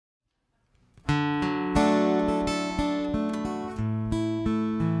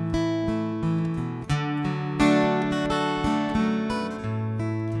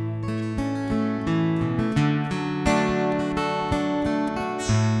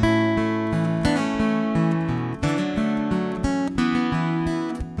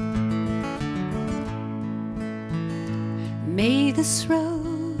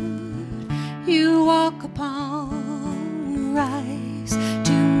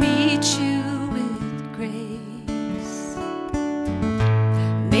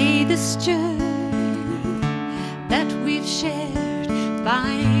this journey that we've shared,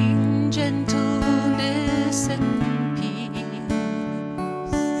 find gentleness and peace.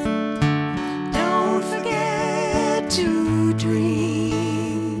 Don't forget to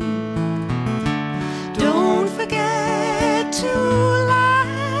dream. Don't forget to laugh.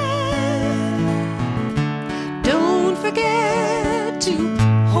 Don't forget to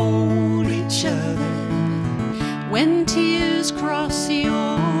hold each other when tears cross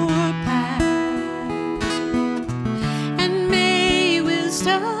your path. And may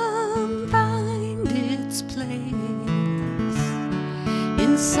wisdom find its place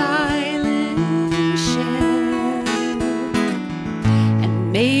in silent share.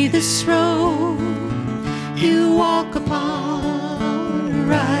 And may this road you walk upon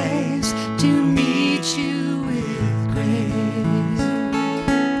rise to meet you with grace.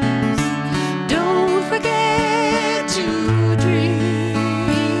 Don't forget to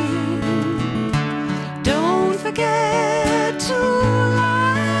dream. Don't forget to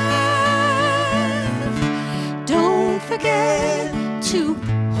laugh. Don't forget to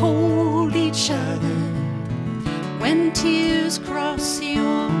hold each other when tears cross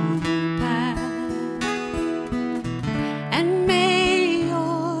your path. And may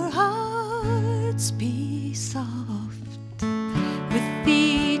your hearts be soft with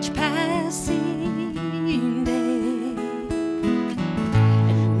each passing day.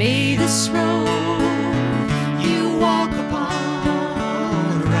 And may this road you walk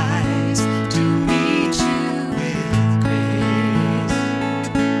upon rise to meet you with grace.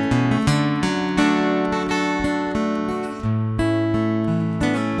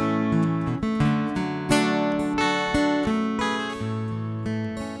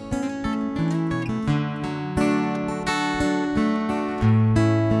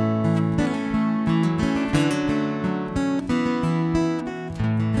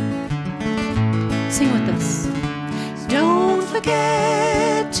 Sing with us. Don't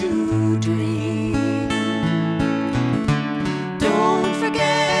forget to dream. Don't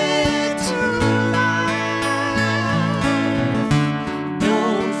forget to laugh.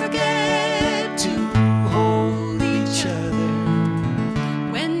 Don't forget to hold each other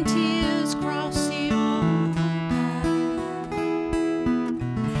when tears cross your path.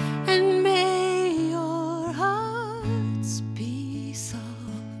 And may your hearts be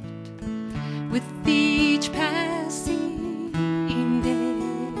soft with each passing day.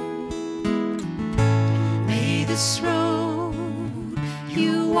 May this road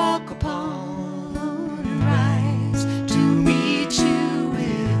you walk upon rise to meet you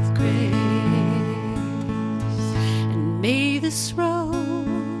with grace. And may this road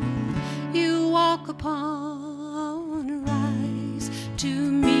you walk upon rise to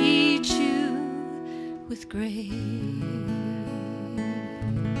meet you with grace.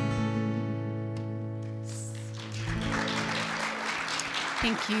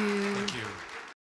 Thank you. Thank you.